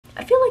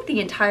like the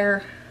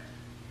entire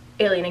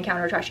Alien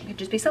Encounter attraction could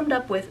just be summed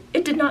up with,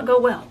 it did not go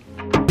well.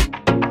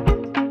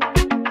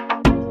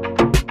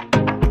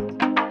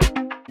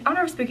 On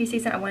our spooky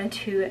season, I wanted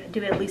to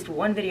do at least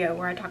one video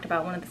where I talked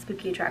about one of the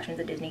spooky attractions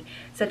at Disney.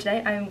 So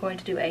today I am going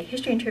to do a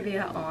history and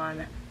trivia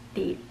on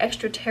the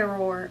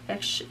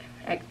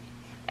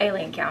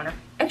Alien Encounter.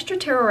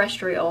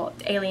 ExtraTERRORestrial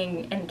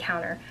Alien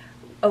Encounter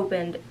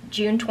opened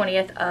June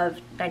 20th of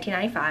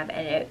 1995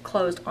 and it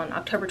closed on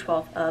October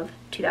 12th of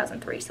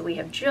 2003. So we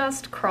have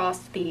just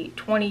crossed the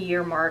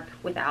 20-year mark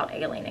without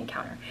Alien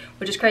Encounter,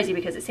 which is crazy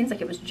because it seems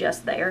like it was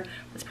just there.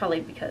 It's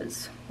probably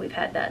because we've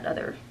had that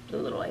other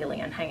blue little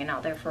alien hanging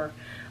out there for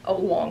a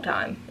long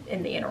time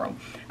in the interim.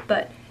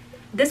 But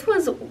this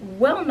was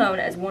well known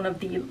as one of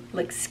the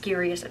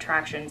scariest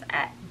attractions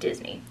at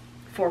Disney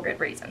for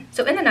good reason.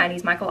 So in the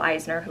 90s, Michael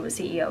Eisner, who was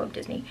CEO of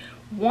Disney,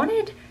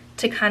 wanted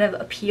to kind of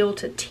appeal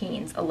to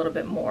teens a little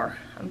bit more.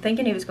 I'm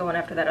thinking he was going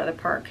after that other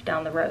park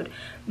down the road,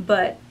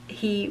 but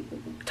he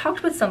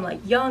talked with some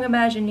young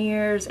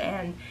Imagineers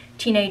and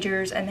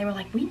teenagers, and they were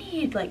like, we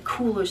need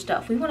cooler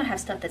stuff. We want to have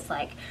stuff that's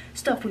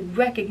stuff we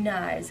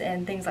recognize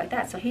and things like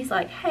that. So he's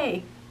like,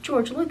 hey,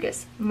 George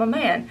Lucas, my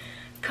man,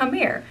 come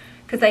here.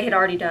 Because they had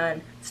already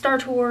done Star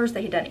Tours,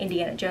 they had done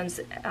Indiana Jones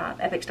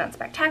Epic Stunt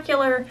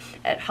Spectacular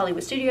at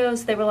Hollywood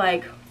Studios. They were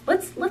like,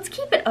 let's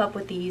keep it up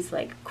with these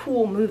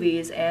cool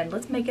movies and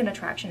let's make an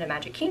attraction in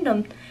Magic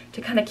Kingdom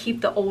to kind of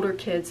keep the older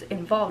kids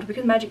involved,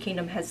 because Magic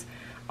Kingdom has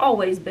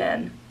always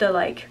been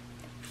the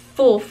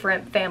full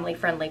family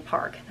friendly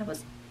park. That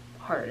was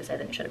harder to say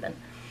than it should have been.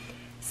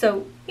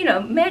 So, you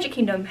know, Magic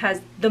Kingdom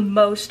has the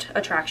most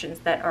attractions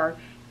that are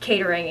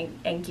catering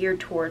and geared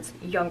towards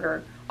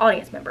younger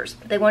audience members.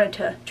 They wanted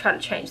to try to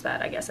change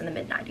that, I guess, in the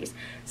mid-90s.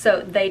 So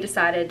they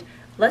decided,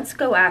 let's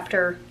go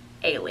after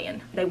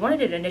Alien. They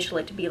wanted it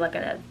initially to be like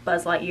a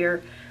Buzz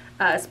Lightyear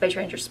Space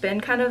Ranger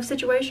spin kind of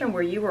situation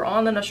where you were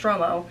on the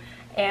Nostromo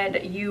and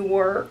you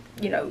were,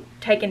 you know,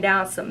 taking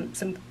down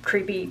some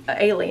creepy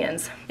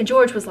aliens. And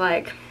George was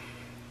like,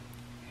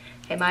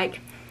 hey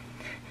Mike,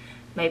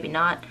 maybe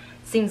not.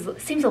 Seems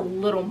a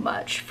little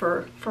much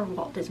for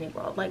Walt Disney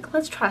World.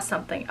 Let's try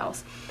something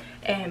else.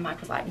 And Mike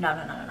was like,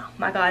 no.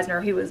 Mike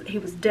Eisner, he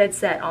was dead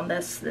set on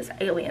this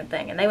alien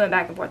thing, and they went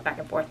back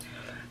and forth.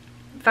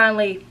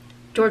 Finally,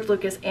 George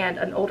Lucas and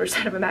an older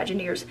set of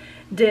Imagineers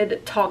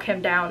did talk him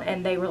down,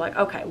 and they were like,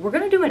 okay, we're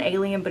gonna do an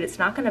alien, but it's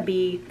not gonna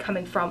be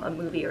coming from a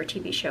movie or a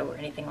TV show or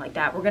anything like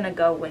that. We're gonna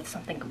go with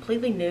something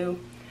completely new,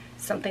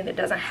 something that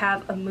doesn't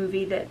have a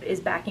movie that is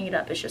backing it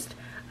up. It's just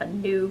a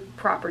new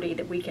property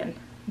that we can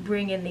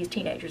bring in these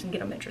teenagers and get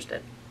them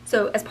interested.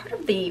 So as part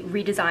of the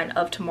redesign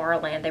of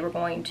Tomorrowland, they were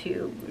going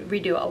to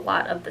redo a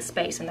lot of the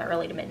space in the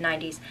early to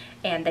mid-90s,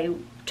 and they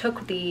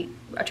took the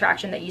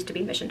attraction that used to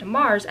be Mission to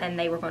Mars and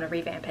they were going to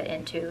revamp it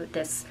into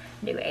this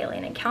new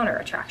Alien Encounter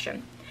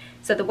attraction.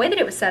 So the way that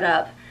it was set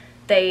up,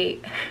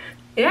 it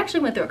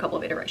actually went through a couple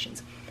of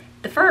iterations.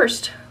 The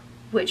first,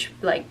 which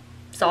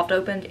soft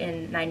opened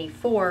in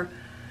 '94,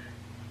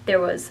 there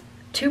was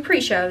 2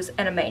 pre-shows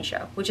and a main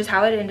show, which is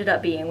how it ended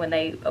up being when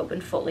they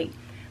opened fully,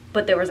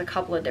 but there was a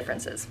couple of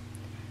differences.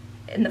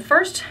 In the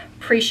first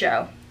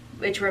pre-show,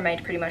 which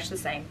remained pretty much the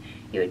same,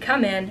 you would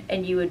come in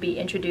and you would be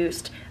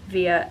introduced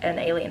via an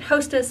alien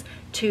hostess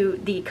to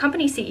the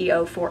company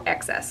CEO for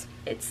XS.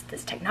 It's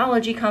this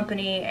technology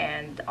company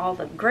and all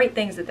the great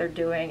things that they're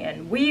doing,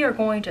 and we are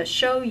going to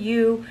show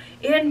you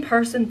in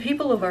person,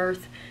 people of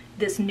Earth,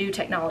 this new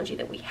technology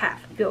that we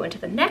have. You go into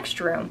the next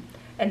room,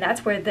 and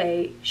that's where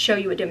they show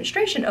you a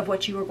demonstration of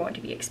what you are going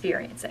to be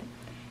experiencing.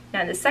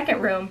 Now in the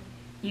second room,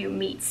 you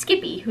meet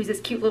Skippy, who's this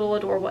cute little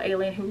adorable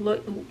alien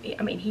who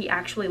he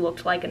actually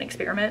looked like an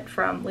experiment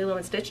from Lilo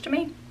and Stitch to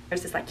me.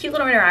 There's this cute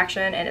little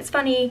interaction, and it's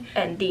funny,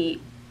 and the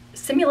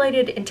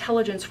simulated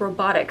intelligence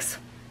robotics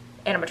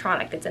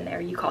animatronic that's in there,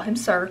 you call him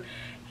Sir,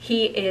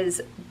 he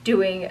is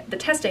doing the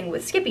testing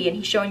with Skippy, and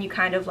he's showing you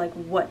kind of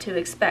what to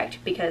expect,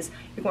 because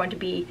you're going to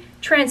be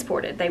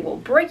transported. They will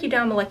break you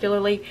down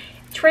molecularly,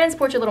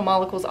 transport your little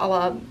molecules a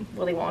la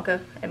Willy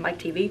Wonka and Mike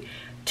TV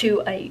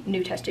to a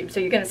new test tube.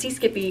 So you're going to see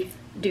Skippy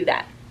do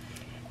that.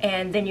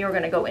 And then you're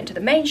going to go into the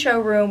main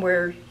showroom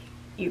where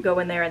you go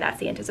in there and that's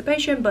the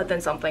anticipation, but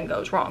then something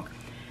goes wrong.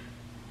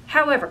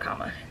 However,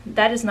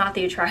 that is not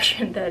the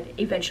attraction that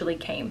eventually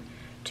came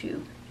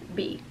to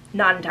be.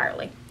 Not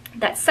entirely.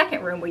 That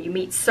second room where you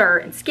meet Sir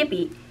and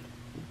Skippy,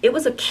 it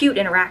was a cute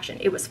interaction.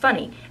 It was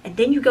funny. And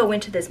then you go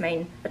into this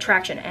main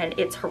attraction and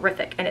it's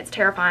horrific and it's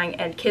terrifying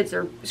and kids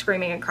are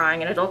screaming and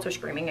crying and adults are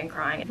screaming and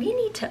crying. We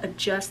need to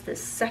adjust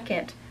this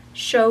second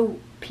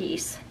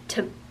showpiece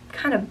to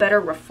kind of better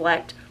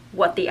reflect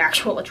what the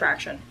actual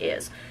attraction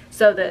is,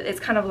 so that it's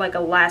kind of like a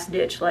last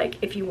ditch,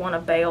 if you want to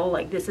bail,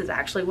 this is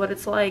actually what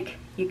it's like,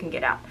 you can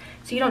get out.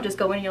 So you don't just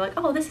go in and you're like,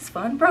 oh, this is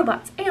fun,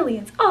 robots,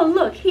 aliens, oh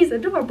look, he's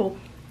adorable.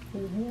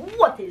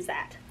 What is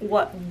that?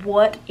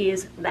 What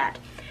is that?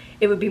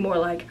 It would be more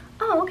like,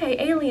 oh, okay,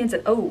 aliens,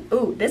 and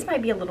oh, this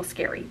might be a little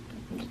scary.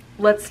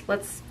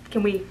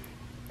 Can we,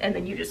 and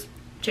then you just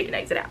chicken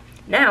eggs it out.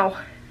 Now,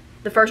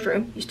 the first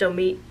room, you still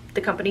meet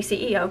the company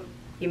CEO,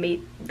 You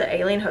meet the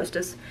alien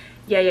hostess.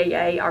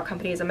 Yay, our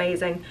company is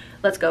amazing.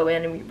 Let's go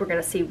in and we're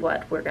gonna see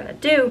what we're gonna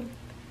do.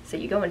 So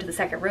you go into the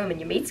second room and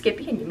you meet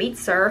Skippy and you meet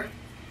Sir.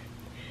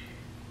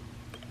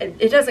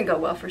 It doesn't go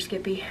well for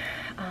Skippy.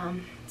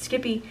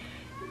 Skippy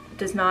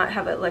does not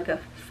have a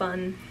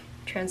fun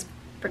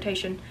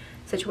transportation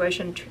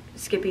situation.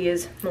 Skippy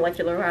is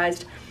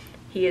molecularized.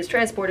 He is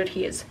transported,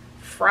 he is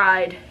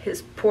fried.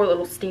 His poor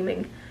little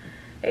steaming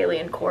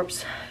alien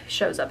corpse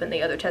shows up in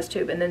the other test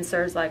tube, and then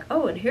Sir's like,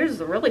 oh, and here's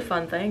the really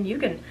fun thing. You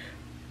can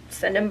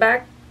send him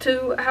back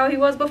to how he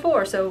was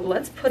before. So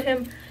let's put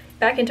him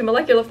back into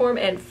molecular form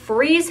and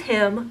freeze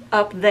him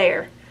up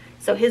there.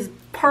 So his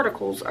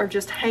particles are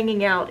just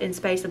hanging out in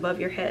space above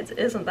your heads.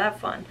 Isn't that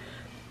fun?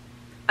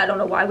 I don't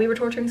know why we were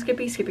torturing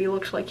Skippy. Skippy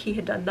looked like he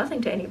had done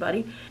nothing to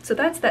anybody. So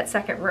that's that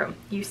second room.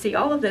 You see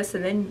all of this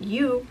and then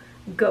you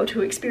go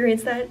to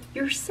experience that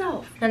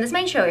yourself. And this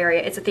main show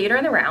area, it's a theater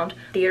in the round,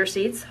 theater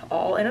seats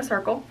all in a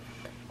circle,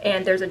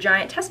 and there's a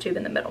giant test tube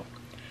in the middle.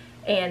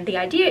 And the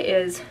idea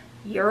is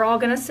you're all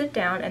gonna sit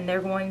down and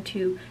they're going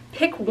to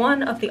pick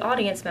one of the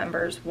audience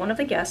members, one of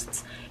the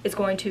guests is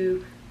going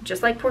to,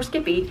 just like poor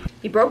Skippy,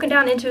 be broken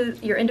down into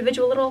your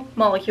individual little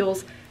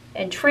molecules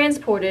and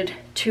transported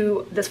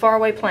to this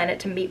faraway planet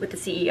to meet with the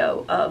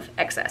CEO of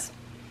XS.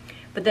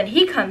 But then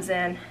he comes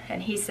in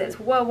and he says,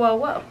 whoa, whoa,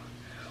 whoa.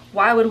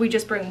 Why would we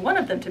just bring one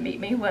of them to meet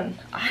me when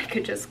I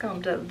could just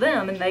come to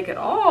them and they could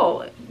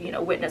all,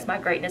 witness my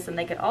greatness and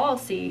they could all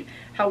see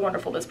how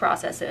wonderful this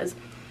process is.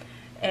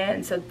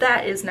 And so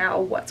that is now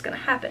what's going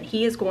to happen.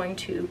 He is going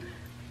to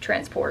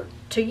transport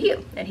to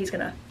you and he's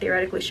going to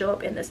theoretically show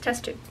up in this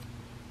test tube.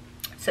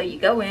 So you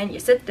go in, you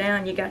sit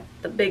down, you got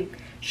the big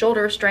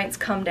shoulder restraints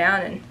come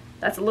down, and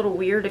that's a little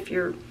weird if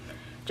you're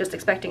just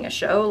expecting a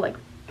show, like,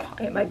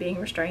 am I being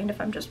restrained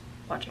if I'm just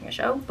watching a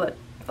show? But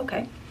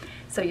okay.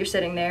 So you're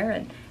sitting there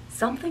and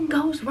something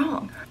goes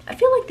wrong. I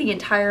feel like the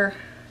entire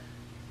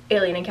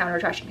Alien Encounter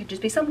attraction could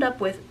just be summed up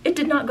with, it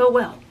did not go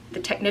well. The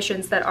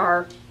technicians that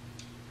are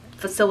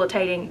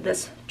facilitating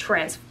this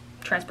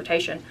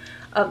transportation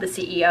of the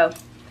CEO,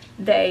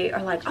 they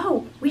are like,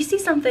 oh, we see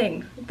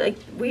something.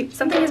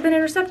 Something has been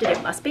intercepted.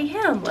 It must be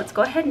him. Let's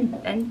go ahead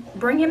and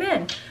bring him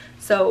in.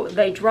 So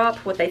they drop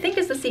what they think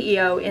is the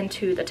CEO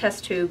into the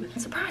test tube.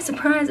 Surprise,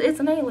 surprise, it's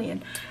an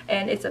alien.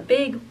 And it's a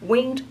big,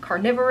 winged,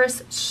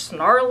 carnivorous,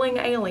 snarling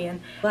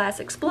alien. Glass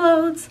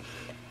explodes,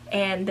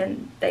 and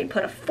then they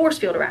put a force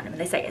field around him.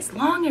 And they say, as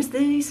long as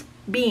these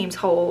beams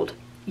hold,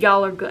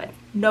 y'all are good.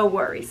 No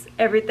worries.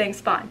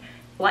 Everything's fine.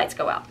 Lights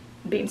go out.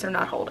 Beams are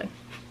not holding.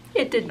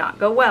 It did not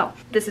go well.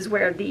 This is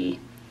where the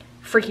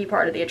freaky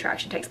part of the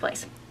attraction takes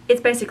place. It's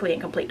basically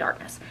in complete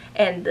darkness.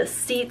 And the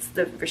seats,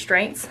 the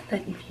restraints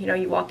that,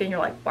 you walked in, you're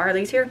like, why are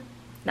these here?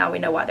 Now we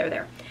know why they're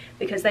there.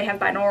 Because they have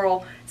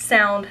binaural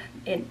sound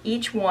in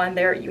each one.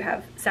 There you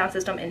have sound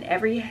system in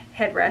every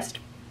headrest.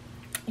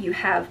 You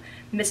have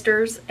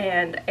misters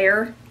and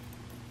air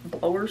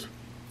blowers.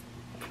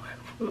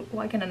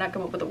 Why can I not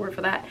come up with a word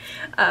for that?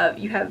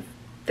 You have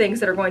things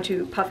that are going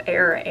to puff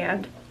air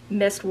and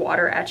mist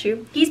water at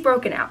you. He's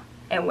broken out.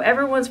 And when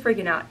everyone's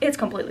freaking out, it's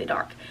completely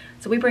dark.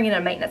 So we bring in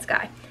a maintenance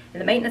guy. And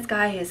the maintenance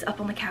guy is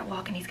up on the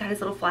catwalk and he's got his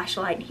little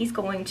flashlight and he's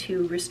going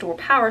to restore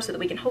power so that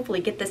we can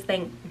hopefully get this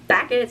thing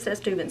back in its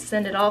test tube and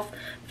send it off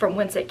from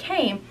whence it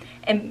came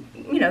and,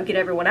 get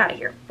everyone out of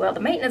here. Well,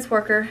 the maintenance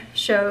worker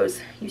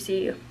shows, you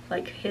see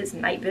like his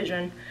night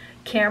vision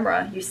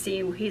camera, you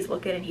see he's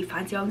looking and he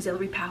finds the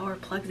auxiliary power,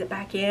 plugs it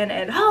back in,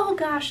 and oh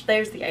gosh,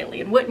 there's the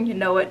alien. Wouldn't you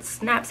know it,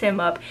 snaps him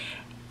up,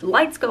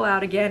 lights go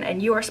out again,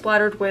 and you are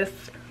splattered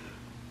with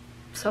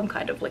some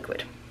kind of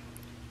liquid.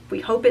 We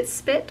hope it's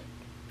spit.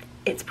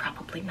 It's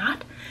probably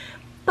not,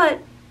 but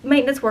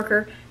maintenance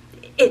worker,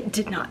 it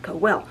did not go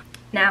well.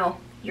 Now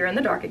you're in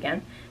the dark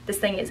again. This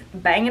thing is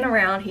banging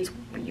around.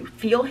 You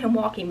feel him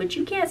walking, but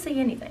you can't see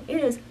anything.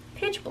 It is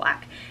pitch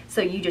black. So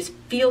you just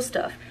feel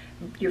stuff.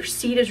 Your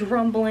seat is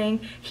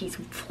rumbling. He's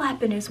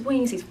flapping his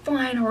wings. He's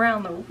flying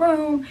around the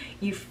room.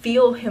 You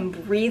feel him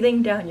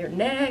breathing down your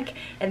neck,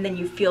 and then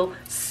you feel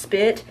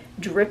spit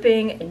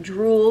dripping and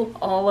drool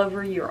all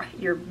over your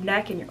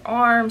neck and your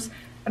arms.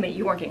 I mean,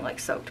 you weren't getting like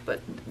soaked, but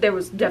there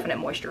was definite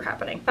moisture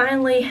happening.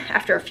 Finally,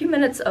 after a few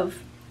minutes of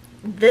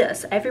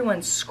this,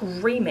 everyone's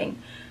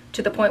screaming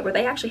to the point where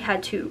they actually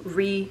had to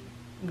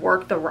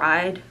rework the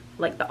ride,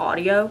 like the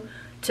audio,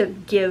 to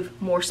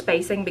give more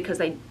spacing because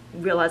they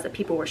realized that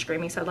people were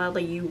screaming so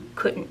loudly you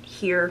couldn't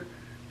hear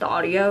the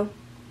audio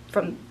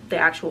from the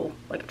actual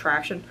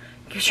attraction.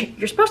 Because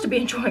you're supposed to be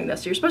enjoying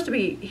this. You're supposed to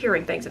be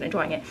hearing things and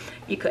enjoying it.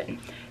 You couldn't.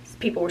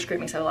 People were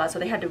screaming so loud, so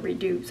they had to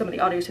redo some of the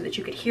audio so that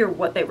you could hear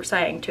what they were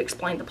saying to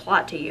explain the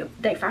plot to you.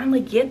 They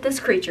finally get this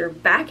creature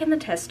back in the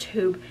test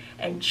tube,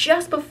 and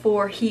just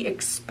before he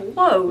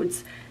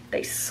explodes,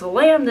 they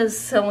slam this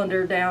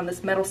cylinder down,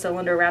 this metal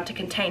cylinder around to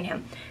contain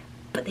him.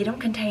 But they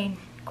don't contain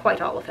quite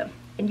all of him.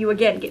 And you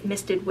again get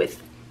misted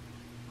with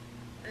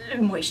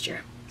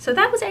moisture. So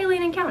that was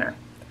Alien Encounter.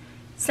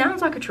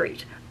 Sounds like a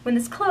treat. When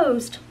this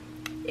closed,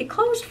 it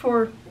closed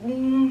for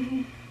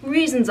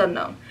reasons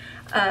unknown.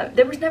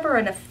 There was never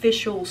an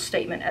official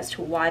statement as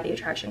to why the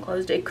attraction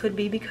closed. It could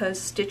be because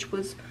Stitch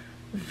was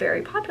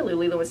very popular.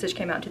 Lilo and Stitch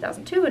came out in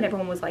 2002 and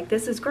everyone was like,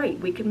 this is great,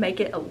 we could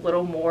make it a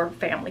little more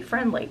family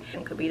friendly.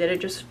 It could be that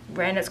it just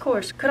ran its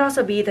course. Could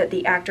also be that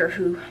the actor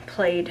who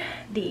played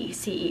the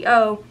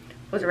CEO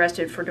was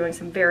arrested for doing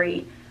some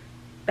very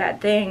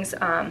bad things.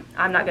 I'm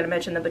not going to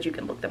mention them, but you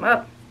can look them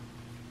up.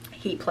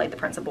 He played the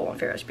principal on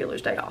Ferris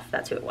Bueller's Day Off.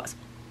 That's who it was.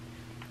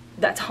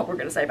 That's all we're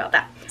going to say about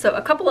that. So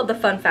a couple of the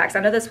fun facts. I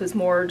know this was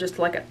more just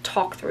like a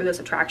talk through this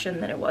attraction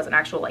than it was an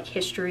actual like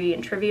history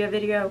and trivia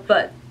video,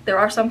 but there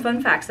are some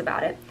fun facts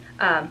about it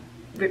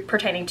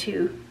pertaining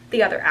to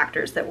the other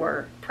actors that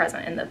were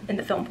present in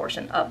the film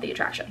portion of the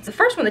attraction. The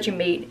first one that you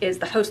meet is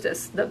the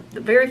hostess, the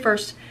very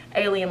first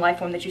alien life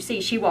form that you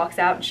see. She walks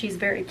out and she's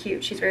very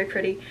cute. She's very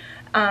pretty.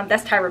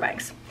 That's Tyra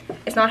Banks.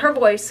 It's not her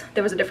voice.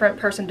 There was a different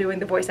person doing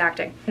the voice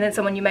acting. And then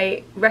someone you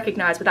may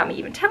recognize without me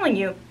even telling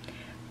you.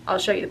 I'll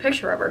show you the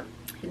picture of her.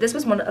 This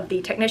was one of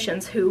the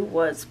technicians who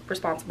was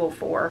responsible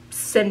for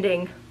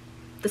sending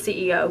the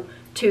CEO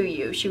to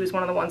you. She was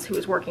one of the ones who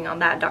was working on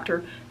that,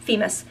 Dr.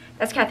 Femus.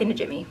 That's Kathy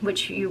Najimy,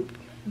 which you,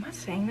 am I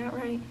saying that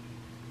right?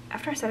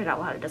 After I said it out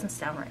loud, it doesn't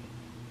sound right.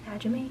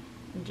 Najimy?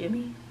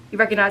 Jimmy? You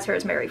recognize her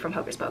as Mary from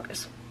Hocus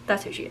Pocus.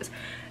 That's who she is.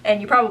 And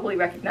you probably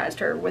recognized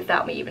her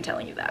without me even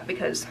telling you that,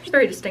 because she's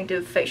very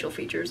distinctive facial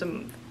features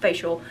and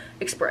facial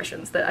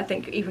expressions that I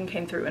think even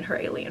came through in her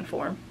alien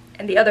form.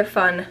 And the other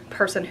fun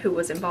person who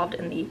was involved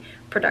in the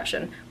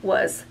production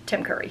was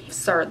Tim Curry,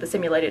 Sir, the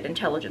simulated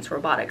intelligence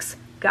robotics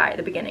guy at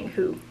the beginning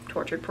who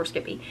tortured poor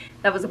Skippy.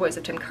 That was the voice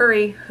of Tim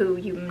Curry, who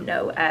you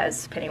know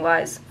as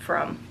Pennywise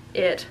from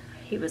It.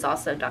 He was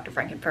also Dr.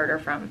 Frankenfurter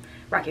from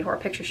Rocky Horror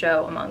Picture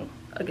Show, among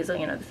a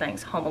gazillion other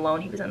things. Home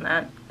Alone, he was in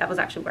that. That was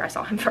actually where I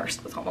saw him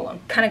first, was Home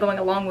Alone. Kind of going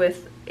along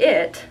with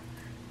It,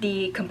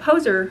 the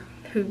composer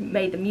who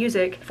made the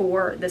music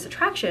for this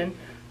attraction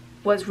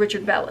was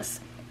Richard Bellis,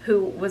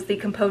 who was the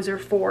composer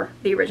for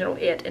the original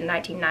It in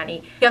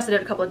 1990. He also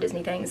did a couple of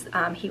Disney things.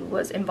 He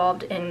was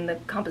involved in the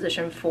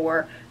composition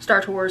for Star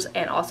Tours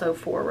and also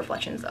for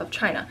Reflections of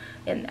China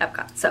in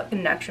Epcot. So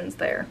connections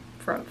there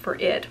for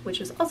It,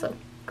 which is also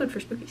good for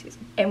spooky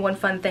season. And one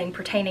fun thing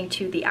pertaining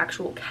to the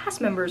actual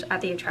cast members at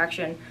the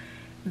attraction,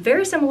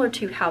 very similar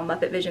to how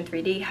Muppet Vision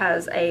 3D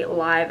has a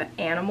live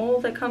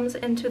animal that comes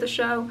into the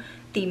show,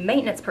 the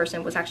maintenance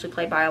person was actually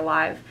played by a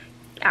live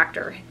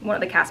actor. One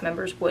of the cast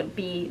members would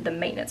be the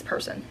maintenance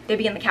person. They'd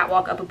be in the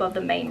catwalk up above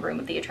the main room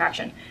of the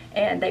attraction,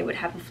 and they would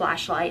have a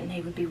flashlight and they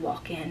would be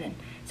walking, and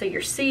so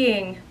you're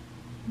seeing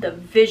the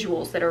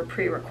visuals that are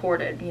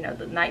pre-recorded, you know,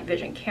 the night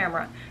vision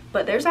camera,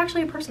 but there's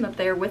actually a person up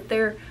there with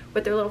their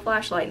little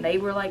flashlight, and they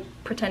were like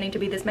pretending to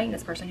be this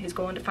maintenance person who's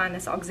going to find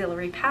this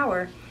auxiliary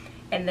power,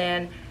 and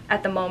then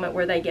at the moment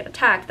where they get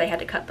attacked, they had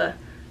to cut the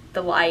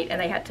light and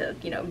they had to,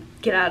 you know,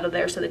 get out of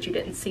there so that you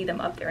didn't see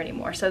them up there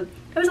anymore. So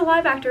there was a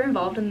live actor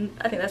involved, and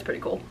I think that's pretty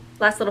cool.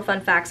 Last little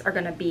fun facts are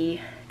going to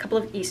be a couple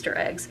of Easter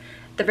eggs.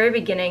 At the very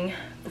beginning,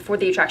 before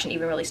the attraction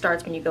even really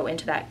starts, when you go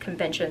into that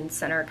convention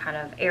center kind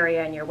of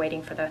area and you're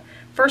waiting for the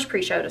first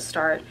pre-show to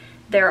start,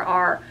 there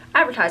are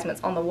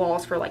advertisements on the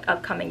walls for like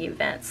upcoming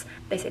events.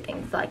 They say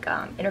things like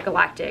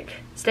intergalactic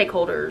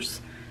stakeholders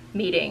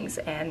meetings,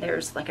 and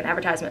there's like an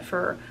advertisement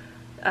for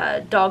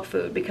dog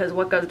food, because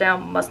what goes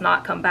down must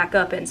not come back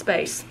up in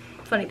space.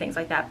 Funny things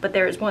like that. But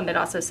there is one that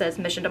also says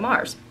Mission to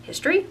Mars,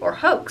 history or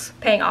hoax,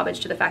 paying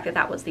homage to the fact that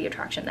that was the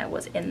attraction that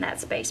was in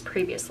that space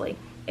previously.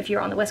 If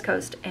you're on the West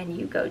Coast and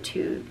you go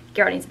to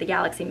Guardians of the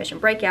Galaxy Mission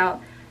Breakout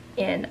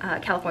in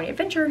California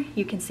Adventure,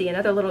 you can see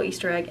another little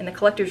Easter egg. In the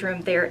collector's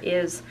room there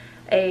is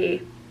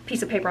a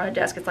piece of paper on a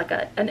desk. It's like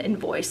an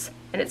invoice,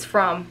 and it's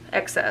from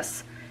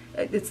Excess.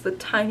 It's the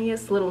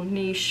tiniest little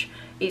niche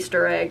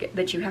Easter egg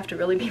that you have to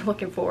really be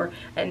looking for,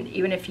 and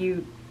even if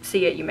you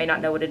see it, you may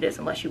not know what it is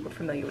unless you were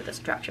familiar with this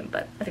attraction,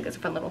 but I think it's a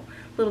fun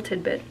little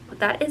tidbit. But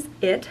that is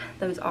it.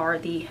 Those are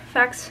the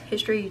facts,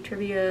 history,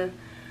 trivia,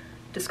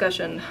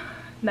 discussion,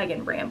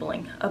 Meaghan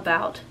rambling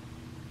about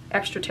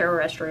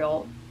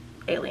Extraterrorrestrial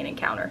Alien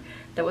Encounter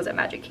that was at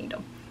Magic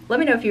Kingdom. Let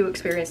me know if you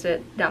experienced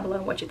it down below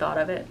and what you thought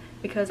of it,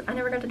 because I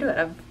never got to do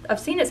it. I've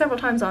seen it several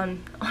times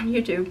on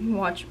YouTube and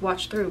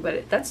watch through,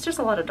 but that's just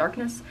a lot of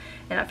darkness,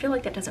 and I feel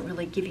like that doesn't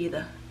really give you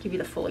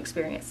the full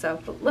experience.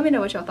 So let me know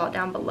what y'all thought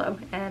down below,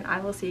 and I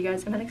will see you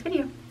guys in the next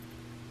video.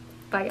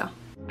 Bye, y'all.